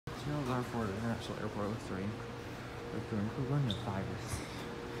Those are for the International Airport with 3. We're going to 5.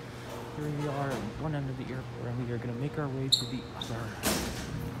 Here we are at one end of the airport, and we are going to make our way to the other.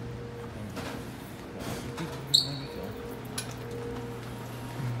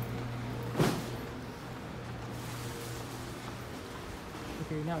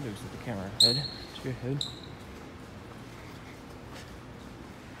 Okay, now there's the camera head. To your head.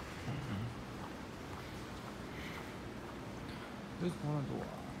 There's one of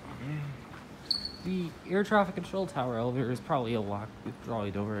the air traffic control tower elevator is probably probably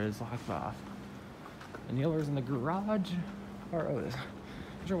Dover is locked off. And the others in the garage are Otis.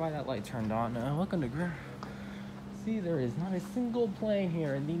 Not sure why that light turned on. Welcome to GRR. See, there is not a single plane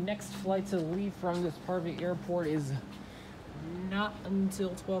here, and the next flight to leave from this part of the airport is not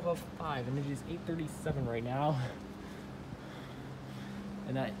until 12:05, and it is 8:37 right now.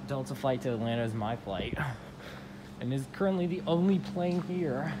 And that Delta flight to Atlanta is my flight, and is currently the only plane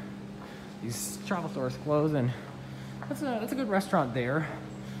here. These travel stores closed, and that's a good restaurant there.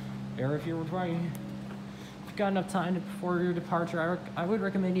 Or if you've got enough time before your departure, I would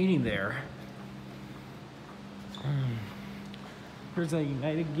recommend eating there. Here's a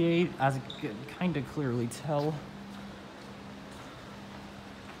United Gate, as you can kind of clearly tell.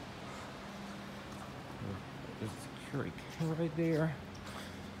 There's a security camera right there.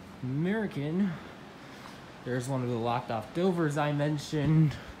 American. There's one of the locked off Dovers I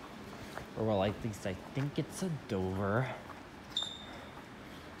mentioned. Or well, at least I think it's a Dover.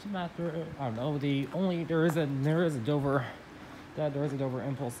 It's a matter, I don't know. There is a Dover. There is a Dover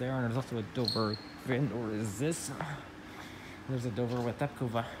Impulse there, and there's also a Dover Fin, or is this? There's a Dover with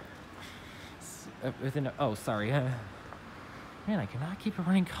Epcova. Oh, sorry. Man, I cannot keep a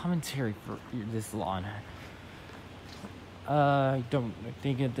running commentary for this long. I don't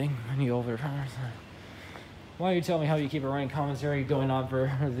think any over. Why don't you tell me how you keep a running commentary going on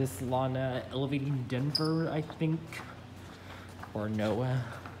for this long? Elevating Denver, I think. Or no.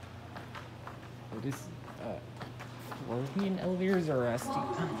 What is Floridian elevators or ST?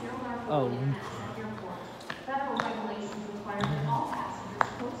 Oh.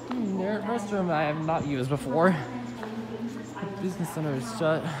 Their restroom I have not used before. The business center is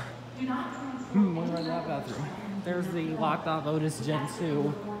shut. One right in that bathroom. There's the locked off Otis Gen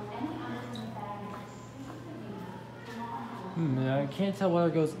 2. I can't tell whether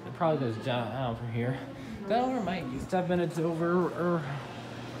it goes. It probably goes down from here. That over might use 10 minutes over, or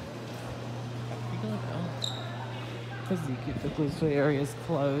I don't know, because the closed area is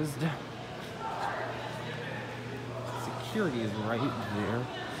closed. Security is right there.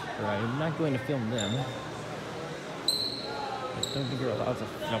 Right, I'm not going to film them. I don't think you're allowed to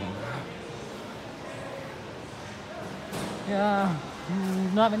film. Yeah,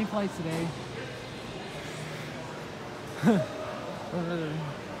 not many flights today.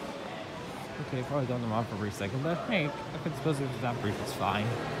 Okay, probably done them off for a brief second, but hey, I could suppose it was that brief, it's fine.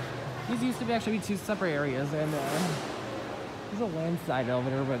 These used to actually be 2 separate areas, and there's a landside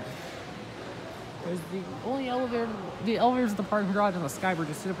elevator, but there's the only elevator, the elevators at the parking garage and the Skybridge,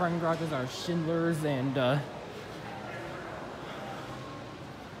 just 2 parking garages are Schindler's, and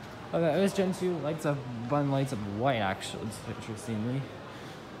this Gen 2 lights up white, actually, interestingly.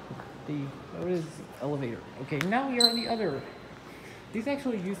 What is elevator? Okay, now we are on the other. These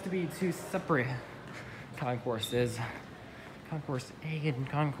actually used to be 2 separate concourses. Concourse A and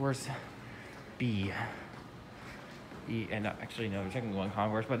Concourse B. And actually, no, they're technically one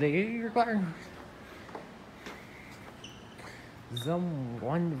concourse, but they require Zone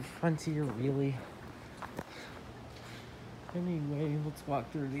 1 Frontier, really. Anyway, let's walk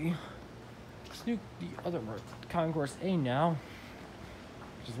through the other Concourse A now,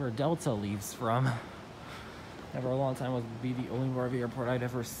 which is where Delta leaves from. Never a long time would be the only RV airport I'd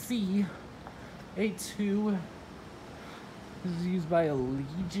ever see. A2 is used by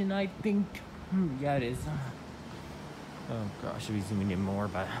Allegiant, I think. Yeah, it is. Oh gosh, I should be zooming in more,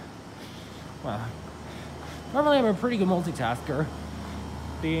 but well, normally I'm a pretty good multitasker.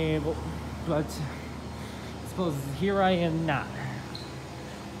 But I suppose here I am not.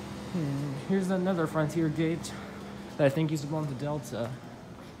 Here's another Frontier gate that I think used to belong to Delta.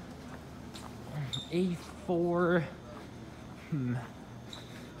 A4. And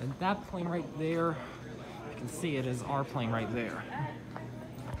that plane right there, you can see it is our plane right there.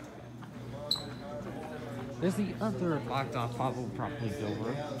 There's the other locked off probably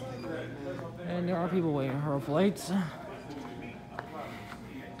Dover. And there are people waiting for flights.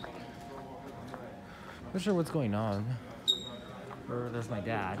 Not sure what's going on. Or there's my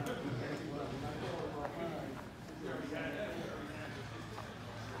dad.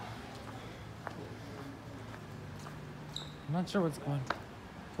 I'm not sure what's going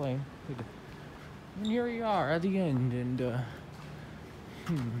plane. And here we are at the end, and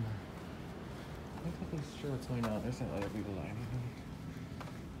I'm not exactly sure what's going on. There's some other people live.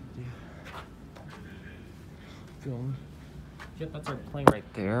 Film. Yep, that's our plane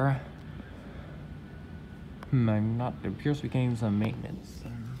right there. I'm not. It appears to be getting some maintenance.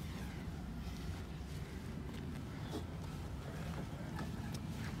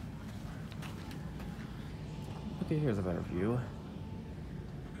 Okay, here's a better view.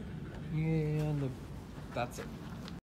 And that's it.